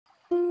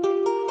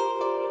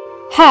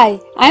Hi,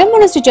 I am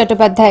Manusri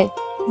Chattopadhyay.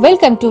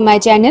 Welcome to my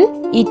channel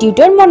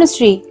eTutor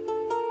Manusri.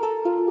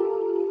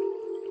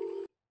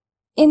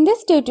 In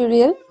this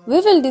tutorial, we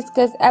will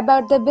discuss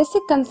about the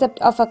basic concept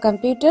of a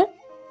computer,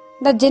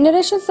 the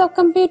generations of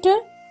computer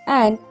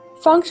and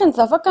functions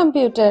of a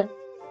computer.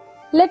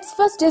 Let's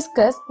first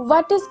discuss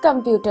what is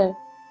computer.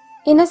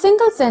 In a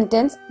single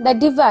sentence, the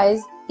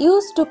device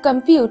used to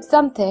compute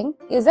something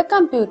is a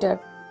computer.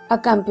 A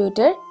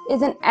computer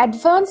is an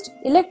advanced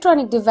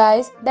electronic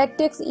device that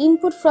takes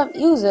input from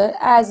user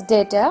as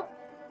data,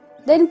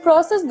 then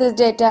processes this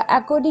data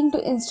according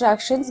to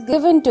instructions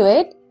given to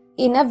it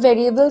in a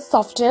variable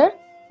software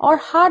or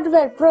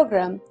hardware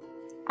program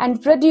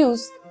and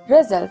produce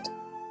result,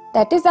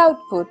 that is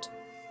output.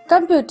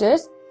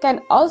 Computers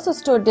can also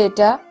store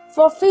data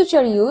for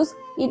future use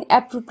in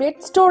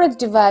appropriate storage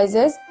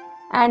devices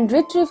and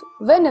retrieve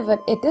whenever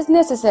it is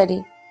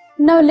necessary.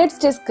 Now let's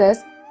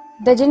discuss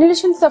the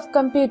generations of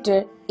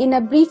computer in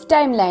a brief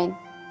timeline.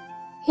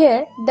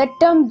 Here, the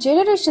term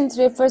generations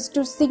refers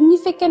to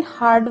significant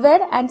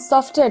hardware and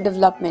software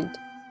development.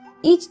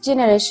 Each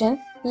generation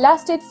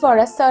lasted for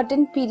a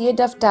certain period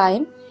of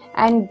time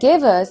and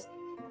gave us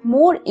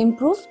more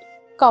improved,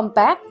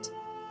 compact,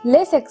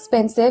 less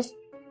expensive,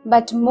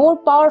 but more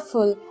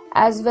powerful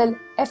as well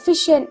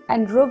efficient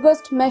and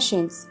robust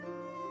machines.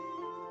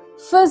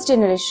 First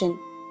generation.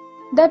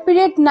 The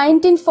period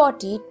 1940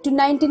 to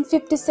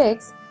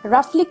 1956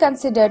 roughly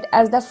considered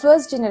as the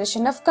first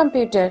generation of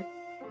computer.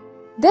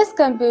 These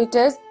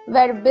computers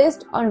were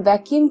based on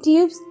vacuum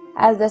tubes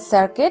as the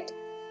circuit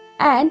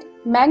and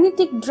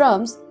magnetic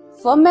drums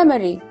for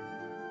memory.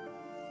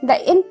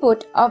 The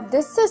input of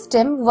this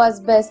system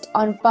was based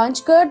on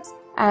punch cards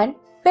and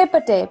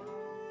paper tape,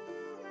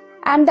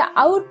 and the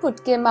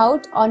output came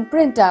out on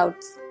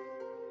printouts.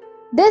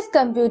 These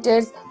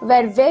computers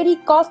were very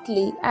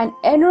costly and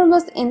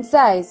enormous in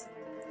size,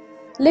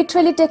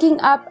 literally taking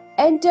up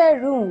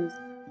entire rooms.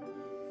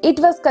 It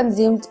was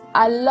consumed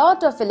a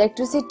lot of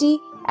electricity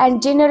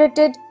and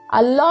generated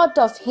a lot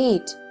of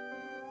heat.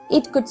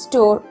 It could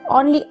store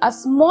only a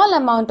small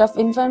amount of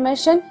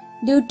information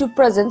due to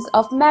presence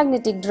of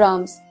magnetic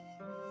drums.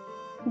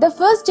 The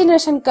first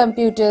generation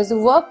computers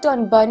worked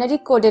on binary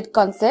coded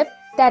concept,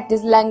 that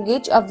is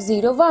language of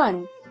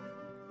 0-1.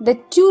 The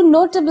two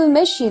notable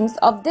machines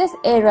of this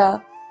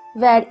era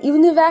were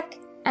UNIVAC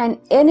and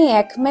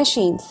ENIAC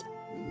machines.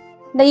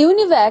 The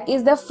UNIVAC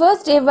is the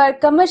first ever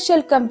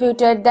commercial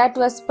computer that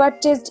was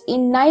purchased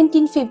in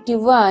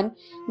 1951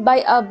 by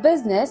a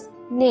business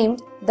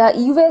named the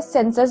US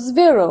Census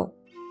Bureau.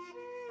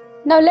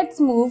 Now let's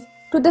move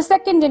to the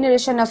second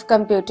generation of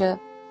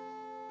computer.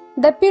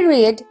 The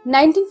period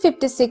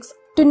 1956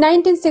 to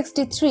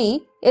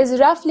 1963 is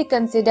roughly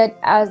considered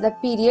as the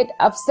period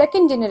of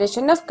second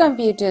generation of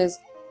computers.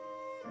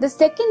 The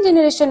second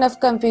generation of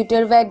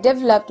computer were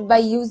developed by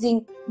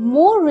using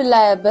more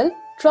reliable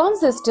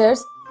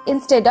transistors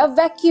instead of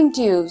vacuum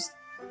tubes.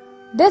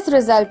 This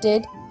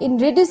resulted in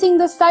reducing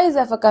the size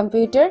of a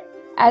computer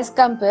as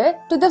compared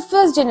to the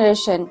first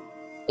generation.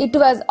 It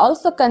was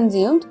also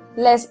consumed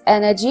less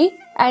energy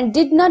and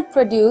did not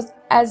produce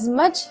as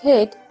much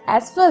heat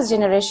as first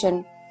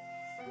generation.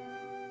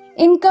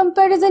 In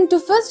comparison to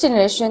first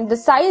generation, the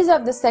size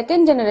of the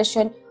second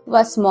generation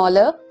was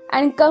smaller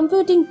and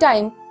computing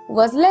time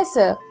was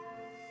lesser.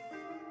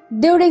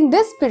 During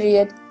this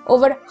period,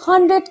 over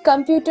 100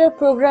 computer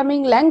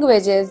programming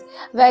languages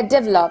were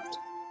developed.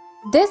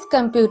 These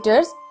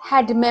computers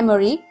had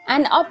memory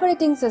and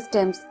operating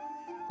systems.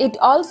 It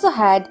also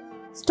had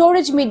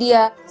storage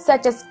media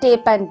such as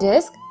tape and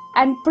disk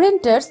and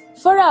printers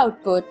for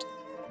output.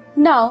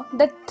 Now,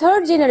 the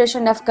third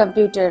generation of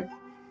computer.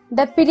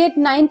 The period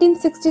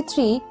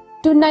 1963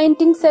 to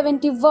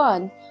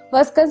 1971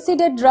 was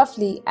considered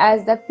roughly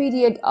as the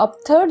period of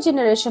third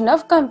generation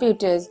of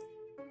computers.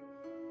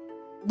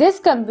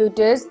 These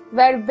computers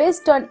were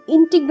based on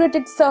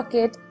integrated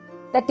circuit,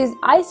 that is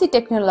IC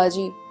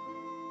technology.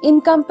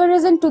 In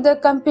comparison to the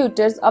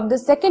computers of the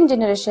second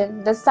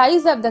generation, the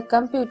size of the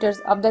computers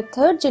of the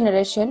third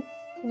generation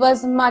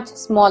was much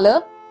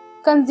smaller,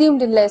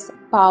 consumed less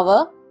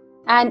power,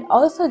 and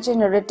also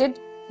generated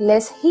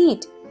less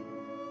heat.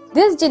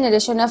 This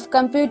generation of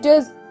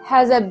computers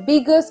has a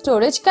bigger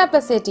storage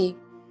capacity.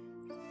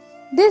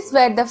 These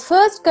were the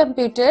first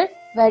computers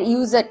where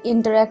user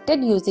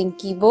interacted using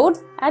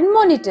keyboards and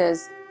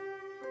monitors.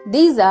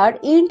 These are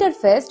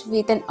interfaced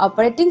with an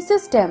operating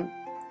system.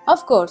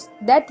 Of course,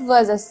 that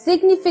was a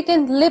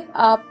significant leap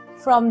up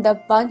from the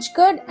punch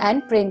card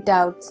and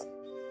printouts.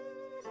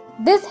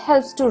 This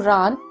helps to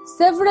run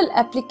several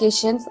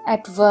applications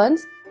at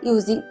once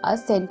using a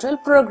central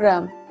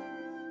program.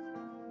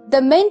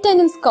 The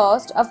maintenance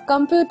cost of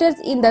computers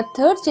in the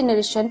third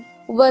generation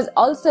was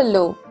also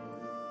low.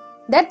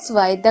 That's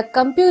why the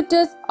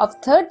computers of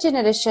third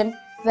generation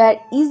were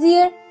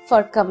easier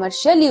for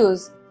commercial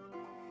use.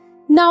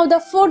 Now the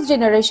fourth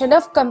generation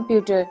of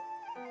computer.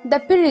 The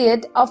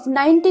period of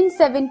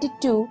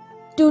 1972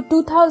 to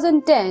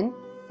 2010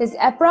 is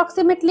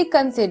approximately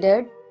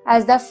considered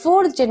as the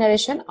fourth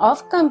generation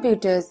of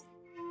computers.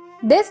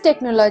 This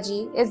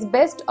technology is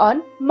based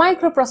on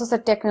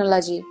microprocessor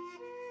technology.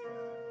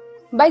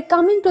 By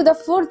coming to the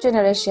fourth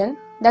generation,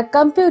 the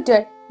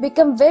computer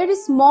became very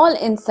small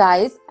in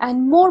size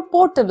and more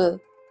portable.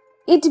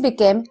 It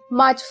became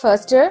much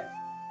faster,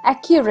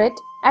 accurate,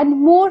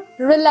 and more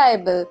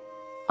reliable.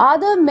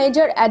 Other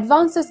major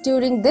advances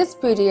during this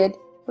period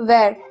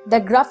were the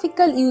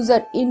graphical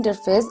user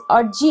interface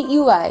or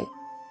GUI.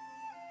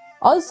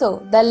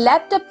 Also, the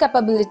laptop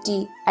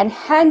capability and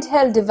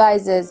handheld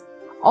devices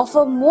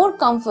offer more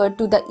comfort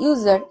to the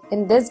user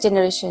in this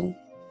generation.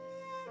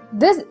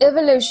 This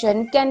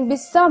evolution can be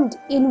summed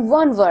in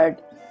one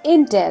word: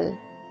 Intel.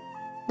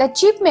 The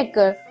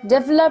chipmaker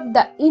developed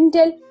the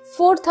Intel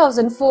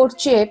 4004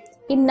 chip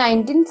in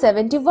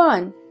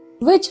 1971,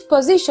 which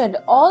positioned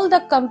all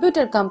the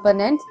computer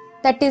components,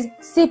 that is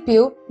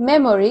CPU,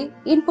 memory,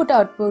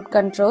 input-output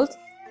controls,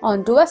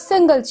 onto a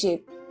single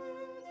chip.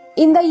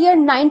 In the year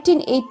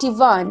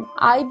 1981,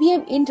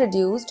 IBM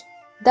introduced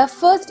the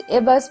first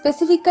ever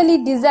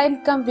specifically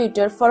designed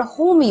computer for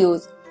home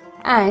use,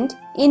 and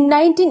in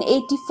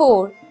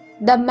 1984,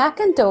 the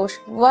Macintosh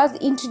was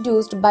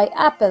introduced by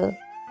Apple.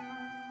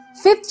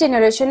 Fifth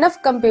generation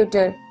of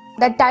computer,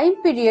 the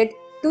time period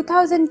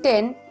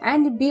 2010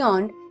 and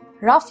beyond,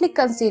 roughly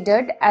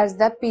considered as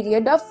the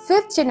period of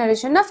fifth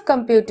generation of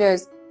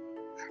computers.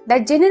 The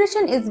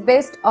generation is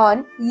based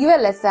on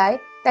ULSI,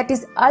 that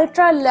is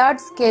Ultra Large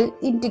Scale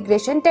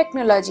Integration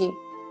Technology.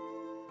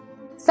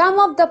 Some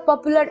of the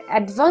popular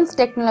advanced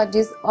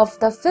technologies of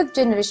the fifth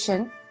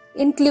generation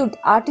include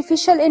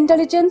artificial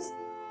intelligence,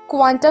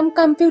 quantum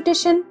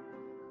computation,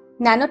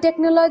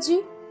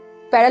 nanotechnology,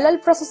 parallel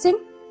processing,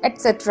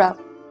 etc.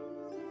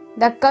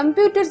 The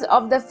computers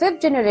of the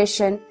fifth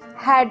generation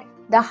had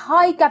the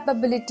high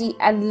capability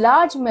and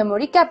large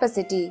memory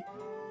capacity.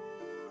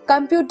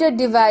 Computer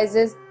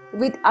devices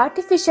with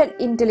artificial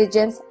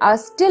intelligence are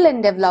still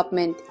in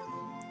development,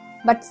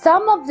 but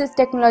some of these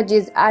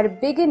technologies are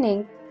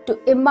beginning to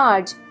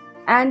emerge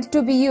and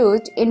to be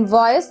used in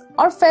voice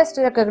or face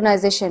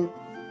recognition.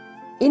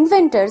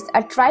 Inventors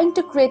are trying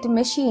to create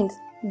machines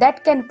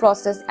that can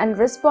process and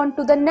respond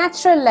to the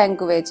natural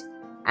language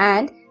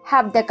and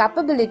have the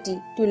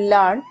capability to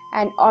learn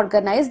and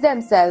organize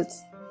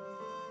themselves.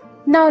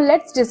 Now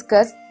let's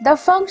discuss the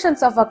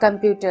functions of a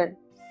computer.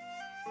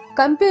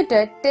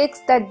 Computer takes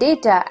the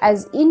data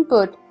as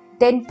input,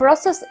 then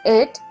processes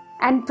it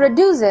and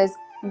produces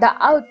the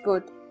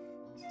output.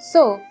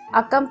 So,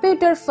 a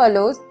computer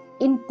follows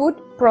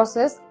input,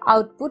 process,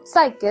 output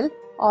cycle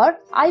or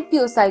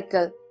IPO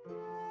cycle.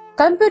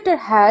 Computer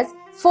has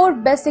four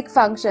basic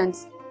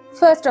functions.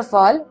 First of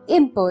all,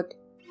 input.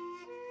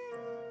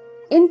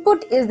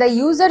 Input is the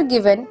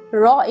user-given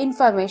raw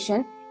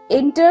information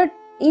entered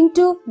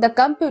into the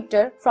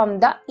computer from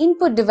the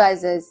input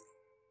devices.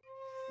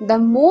 The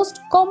most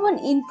common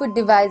input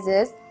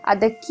devices are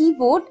the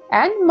keyboard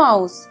and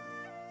mouse.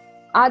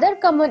 Other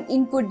common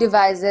input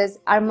devices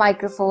are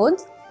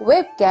microphones,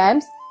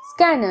 webcams,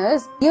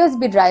 scanners,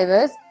 USB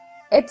drivers,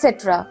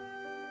 etc.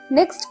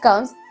 Next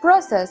comes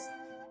process.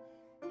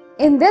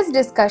 In this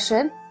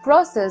discussion,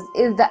 process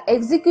is the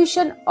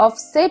execution of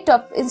set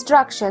of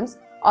instructions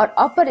or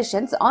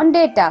operations on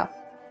data.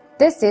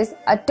 This is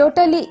a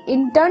totally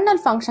internal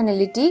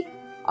functionality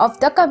of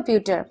the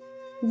computer.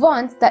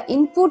 Once the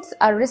inputs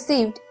are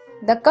received,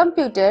 the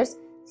computer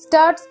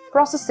starts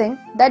processing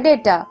the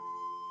data.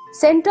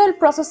 Central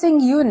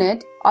Processing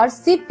Unit or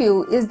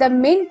CPU is the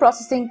main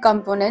processing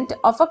component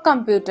of a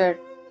computer.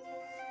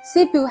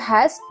 CPU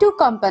has two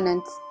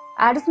components: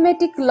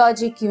 Arithmetic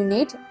Logic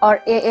Unit or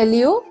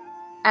ALU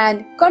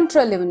and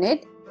Control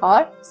Unit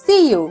or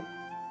CU.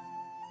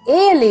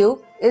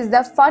 ALU is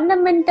the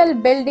fundamental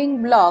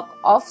building block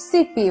of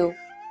CPU.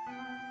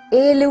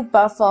 ALU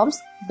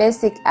performs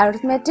basic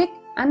arithmetic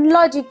and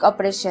logic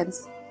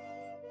operations.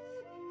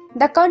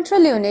 The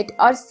Control Unit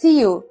or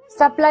CU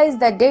supplies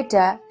the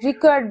data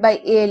required by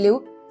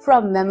ALU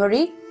from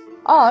memory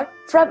or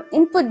from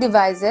input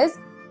devices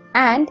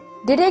and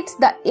directs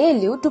the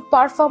ALU to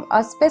perform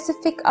a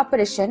specific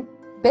operation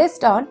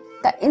based on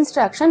the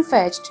instruction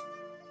fetched.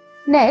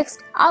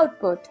 Next,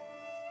 output.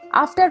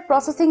 After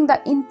processing the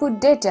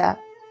input data,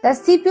 the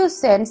CPU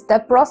sends the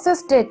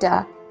processed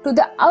data to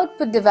the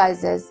output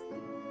devices.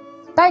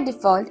 By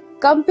default,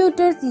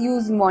 computers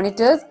use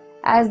monitors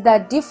as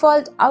the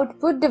default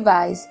output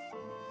device.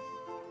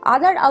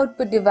 Other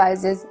output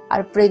devices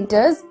are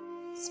printers,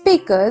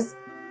 speakers,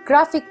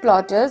 graphic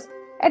plotters,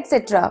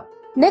 etc.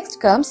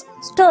 Next comes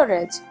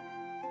storage.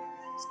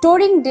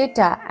 Storing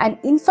data and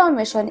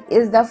information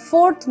is the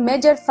fourth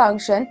major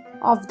function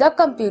of the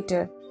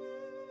computer.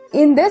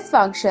 In this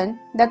function,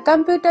 the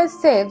computer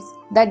saves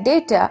the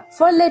data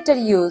for later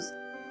use.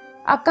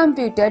 A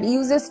computer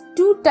uses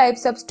two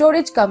types of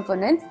storage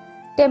components: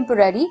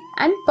 temporary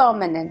and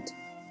permanent.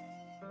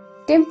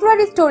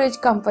 Temporary storage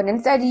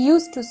components are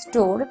used to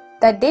store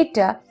the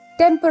data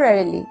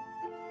temporarily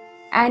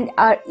and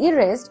are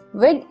erased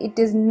when it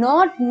is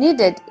not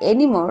needed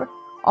anymore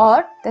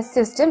or the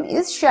system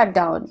is shut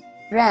down.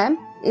 RAM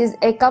is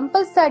a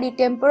compulsory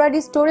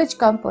temporary storage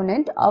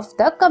component of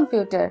the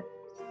computer.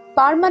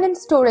 permanent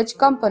storage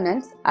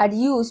components are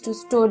used to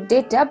store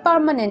data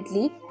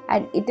permanently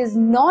and it is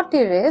not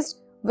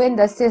erased when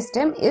the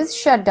system is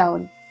shut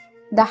down.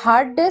 The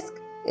hard disk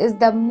is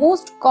the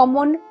most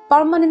common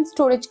permanent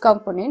storage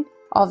component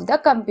of the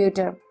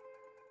computer.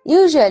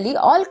 Usually,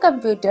 all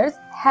computers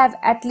have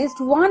at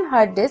least one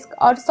hard disk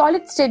or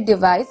solid-state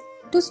device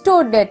to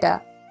store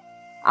data.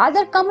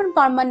 Other common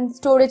permanent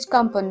storage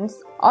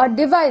components or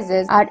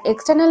devices are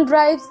external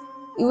drives,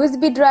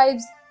 USB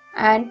drives,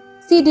 and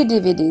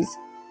CD/DVDs.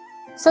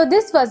 So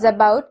this was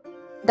about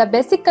the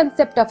basic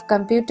concept of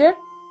computer,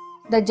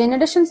 the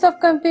generations of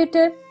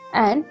computer,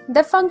 and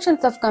the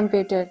functions of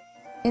computer.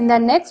 In the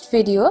next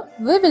video,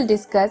 we will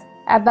discuss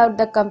about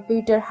the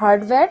computer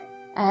hardware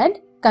and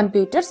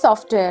computer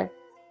software.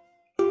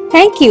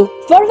 Thank you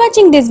for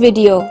watching this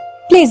video.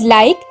 Please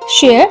like,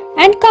 share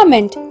and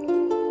comment.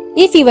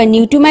 If you are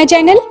new to my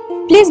channel,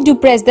 please do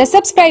press the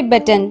subscribe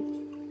button.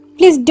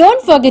 Please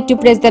don't forget to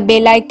press the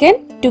bell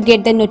icon to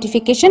get the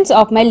notifications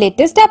of my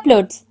latest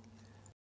uploads.